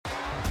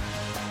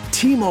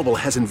T-Mobile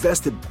has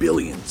invested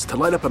billions to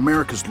light up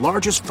America's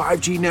largest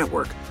 5G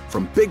network,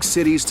 from big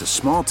cities to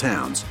small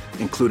towns,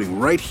 including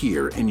right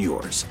here in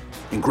yours.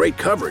 And great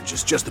coverage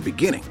is just the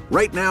beginning.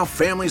 Right now,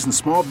 families and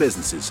small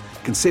businesses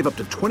can save up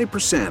to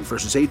 20%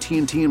 versus AT&T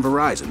and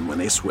Verizon when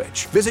they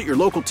switch. Visit your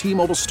local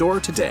T-Mobile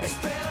store today.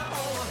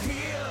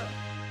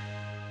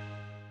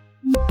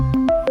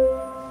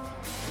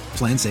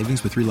 Plan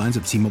savings with 3 lines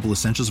of T-Mobile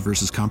Essentials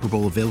versus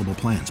comparable available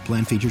plans.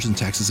 Plan features and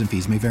taxes and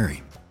fees may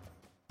vary.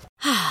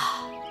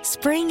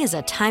 Spring is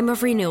a time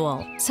of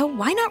renewal, so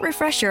why not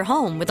refresh your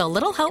home with a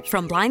little help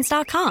from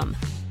Blinds.com?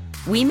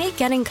 We make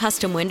getting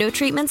custom window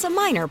treatments a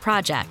minor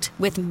project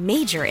with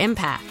major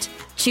impact.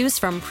 Choose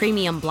from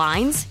premium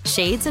blinds,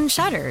 shades, and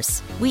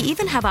shutters. We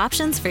even have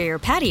options for your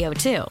patio,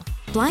 too.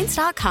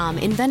 Blinds.com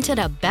invented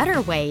a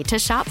better way to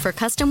shop for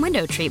custom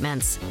window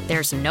treatments.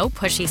 There's no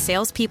pushy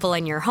salespeople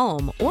in your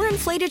home or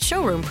inflated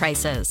showroom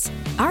prices.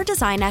 Our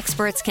design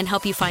experts can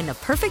help you find the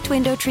perfect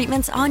window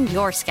treatments on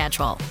your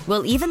schedule.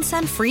 We'll even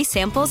send free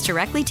samples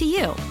directly to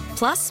you.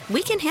 Plus,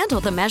 we can handle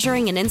the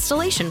measuring and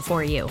installation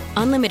for you.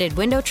 Unlimited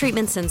window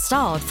treatments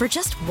installed for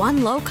just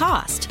one low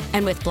cost.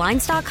 And with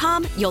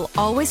Blinds.com, you'll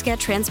always get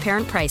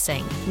transparent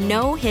pricing.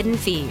 No hidden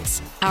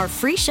fees. Our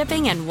free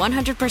shipping and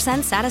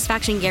 100%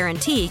 satisfaction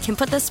guarantee can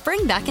put the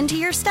spring back into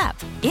your step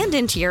and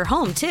into your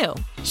home, too.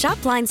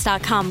 Shop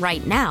Blinds.com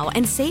right now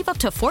and save up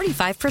to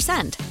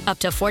 45%. Up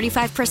to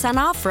 45%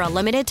 off for a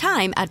limited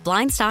time at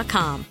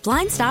Blinds.com.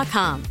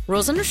 Blinds.com.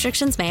 Rules and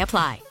restrictions may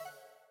apply.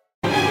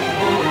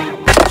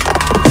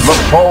 The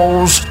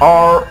polls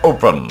are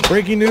open.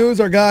 Breaking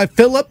news, our guy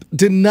Philip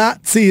did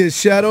not see his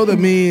shadow. That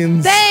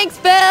means... Thanks,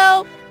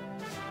 Phil!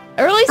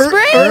 Early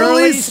spring!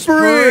 Early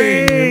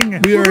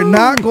spring! We are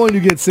not going to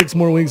get 6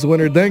 more weeks of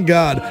winter, thank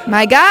God.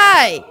 My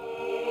guy!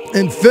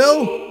 And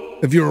Phil,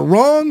 if you were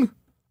wrong,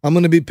 I'm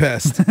going to be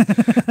pissed.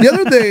 The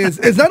other day is,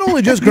 it's not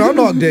only just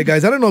Groundhog Day,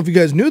 guys. I don't know if you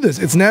guys knew this.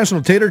 It's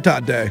National Tater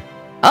Tot Day.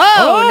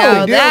 Oh,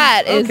 no,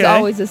 that is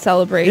always a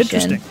celebration.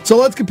 Interesting. So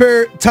let's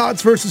compare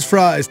tots versus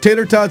fries.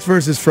 Tater tots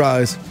versus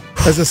fries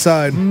as a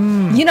side.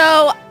 You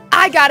know,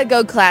 I got to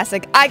go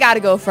classic. I got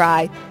to go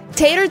fry.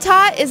 Tater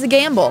tot is a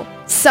gamble.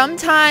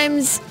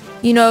 Sometimes,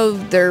 you know,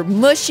 they're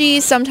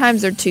mushy.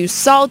 Sometimes they're too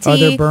salty. Are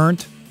they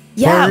burnt?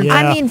 Yeah,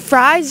 I mean,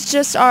 fries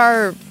just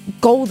are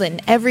golden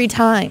every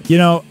time. You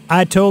know,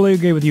 I totally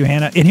agree with you,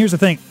 Hannah. And here's the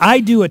thing. I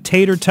do a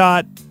tater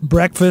tot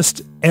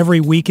breakfast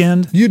every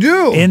weekend. You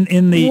do? What?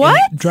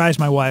 It drives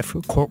my wife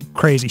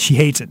crazy. She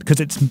hates it because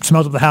it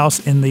smells of the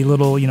house in the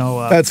little,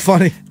 that's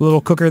funny.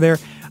 Little cooker there.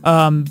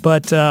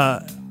 But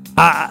a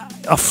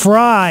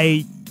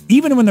fry,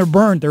 even when they're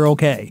burnt, they're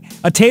okay.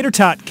 A tater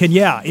tot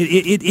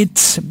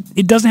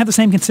it doesn't have the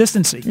same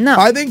consistency. No.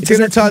 I think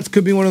tater tots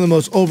could be one of the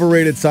most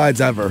overrated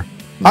sides ever.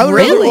 I would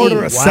rather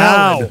order a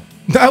salad.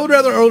 I would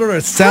rather order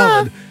a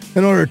salad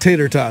than order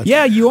tater tots.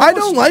 Yeah, I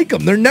don't like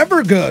them. They're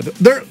never good.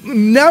 They're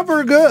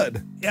never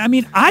good. I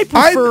mean, I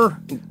prefer...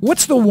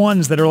 what's the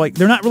ones that are like...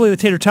 They're not really the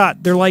tater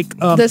tot. They're like...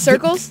 the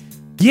circles?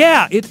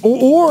 Yeah,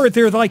 or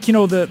they're like,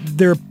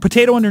 they're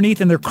potato underneath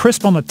and they're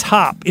crisp on the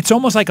top. It's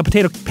almost like a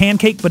potato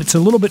pancake, but it's a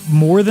little bit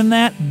more than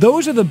that.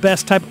 Those are the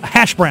best type.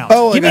 Hash browns.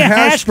 Oh, give like me a a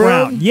hash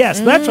brown. Yes,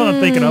 that's what I'm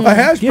thinking of. A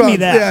hash give brown. me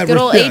that. Yeah, good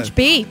old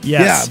HB. Yes.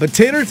 Yeah, but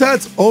tater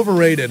tots,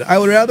 overrated. I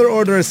would rather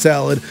order a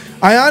salad.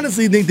 I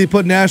honestly think they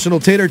put National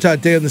Tater Tot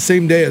Day on the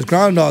same day as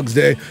Groundhog's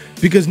Day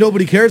because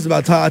nobody cares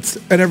about tots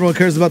and everyone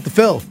cares about the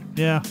fill.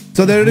 Yeah.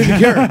 So they don't even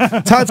care.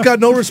 Tots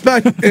got no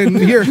respect in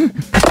here.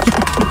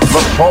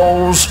 The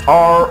polls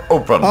are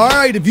open. All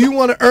right, if you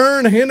want to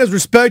earn Hannah's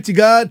respect, you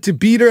got to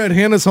beat her at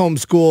Hannah's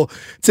homeschool.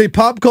 It's a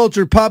pop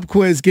culture pop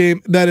quiz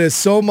game that is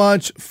so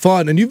much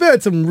fun, and you've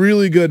had some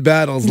really good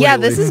battles lately. Yeah,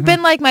 this has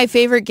been like my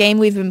favorite game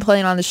we've been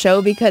playing on the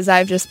show because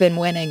I've just been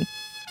winning.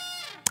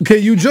 Okay,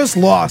 you just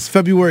lost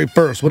February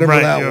 1st, whatever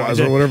that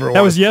was, or whatever it was.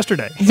 That was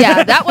yesterday.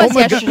 Yeah, that was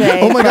yesterday.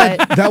 Oh my God,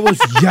 that was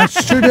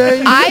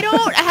yesterday? I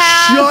don't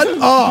have... Shut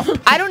up.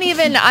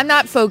 I'm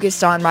not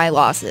focused on my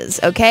losses,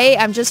 okay?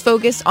 I'm just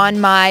focused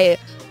on my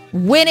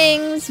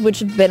winnings, which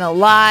have been a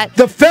lot.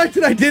 The fact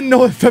that I didn't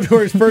know if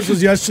February 1st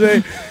was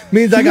yesterday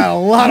means I got a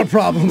lot of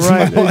problems in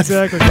my life.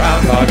 Exactly.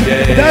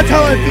 That's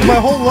how I think my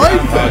whole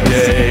life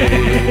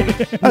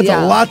is. That's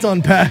a lot to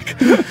unpack.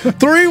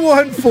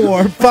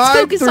 314-531.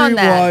 Focus on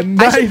that.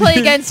 I should play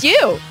against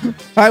you.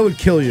 I would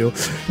kill you.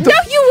 No,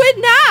 you would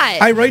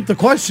not. I write the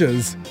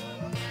questions.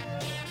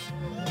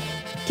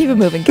 Keep it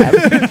moving,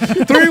 Kevin.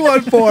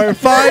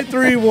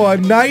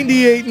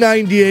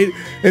 314-531-9898.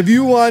 If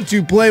you want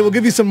to play, we'll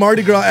give you some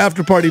Mardi Gras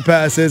after party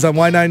passes on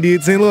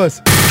Y98 St.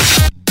 Louis.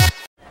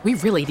 We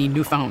really need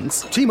new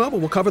phones. T-Mobile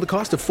will cover the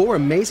cost of 4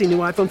 amazing new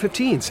iPhone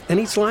 15s,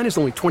 and each line is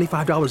only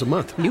 $25 a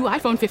month. New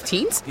iPhone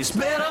 15s? It's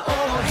better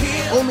over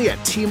here. Only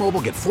at T-Mobile,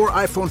 get 4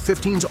 iPhone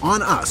 15s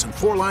on us and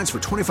 4 lines for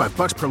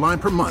 $25 per line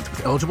per month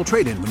with eligible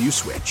trade-in when you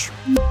switch.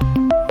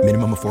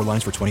 Minimum of 4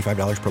 lines for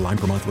 $25 per line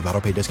per month with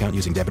autopay discount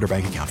using debit or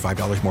bank account.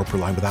 $5 more per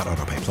line without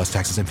autopay, plus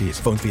taxes and fees.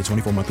 Phone fee at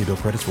 24 monthly bill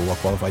credits for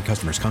well-qualified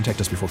customers. Contact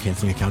us before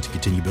canceling account to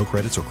continue bill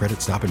credits or credit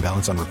stop and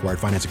balance on required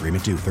finance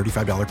agreement due.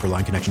 $35 per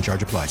line connection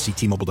charge applies. See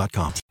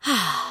T-Mobile.com.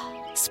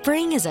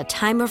 Spring is a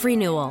time of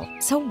renewal,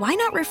 so why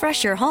not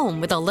refresh your home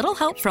with a little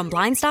help from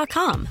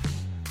Blinds.com?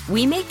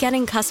 We make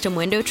getting custom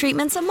window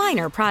treatments a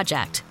minor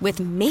project with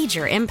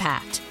major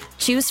impact.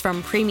 Choose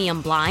from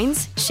premium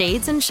blinds,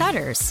 shades, and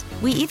shutters.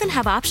 We even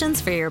have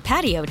options for your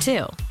patio,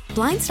 too.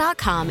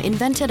 Blinds.com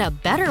invented a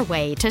better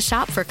way to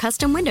shop for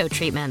custom window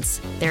treatments.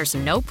 There's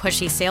no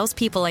pushy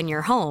salespeople in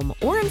your home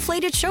or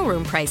inflated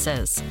showroom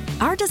prices.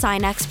 Our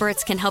design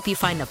experts can help you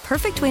find the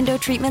perfect window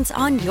treatments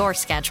on your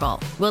schedule.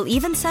 We'll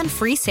even send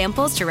free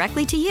samples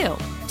directly to you.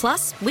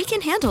 Plus, we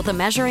can handle the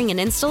measuring and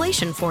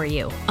installation for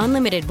you.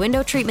 Unlimited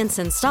window treatments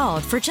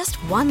installed for just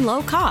one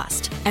low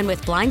cost. And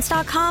with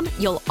Blinds.com,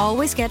 you'll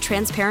always get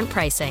transparent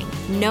pricing.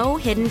 No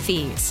hidden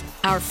fees.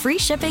 Our free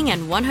shipping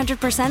and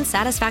 100%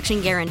 satisfaction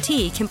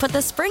guarantee can put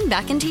the spring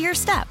back into your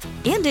step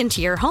and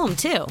into your home,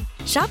 too.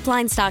 Shop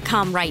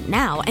Blinds.com right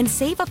now and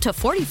save up to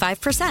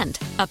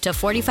 45%. Up to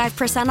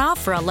 45%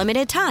 off for a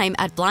limited time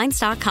at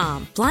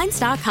Blinds.com.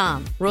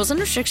 Blinds.com. Rules and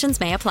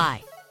restrictions may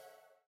apply.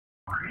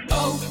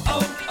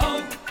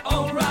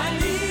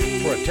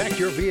 Protect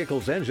your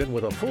vehicle's engine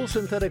with a full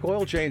synthetic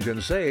oil change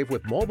and save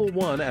with Mobile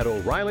One at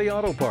O'Reilly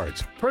Auto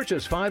Parts.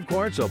 Purchase 5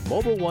 quarts of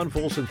Mobile One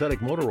full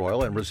synthetic motor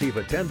oil and receive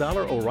a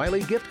 $10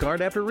 O'Reilly gift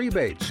card after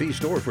rebate. See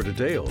store for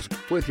details.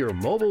 With your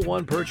Mobile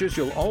One purchase,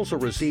 you'll also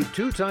receive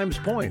 2 times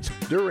points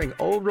during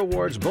O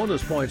Rewards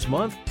Bonus Points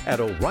Month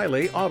at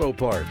O'Reilly Auto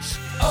Parts.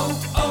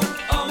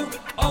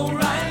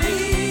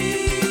 O'Reilly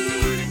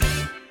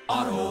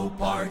Auto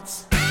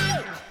Parts.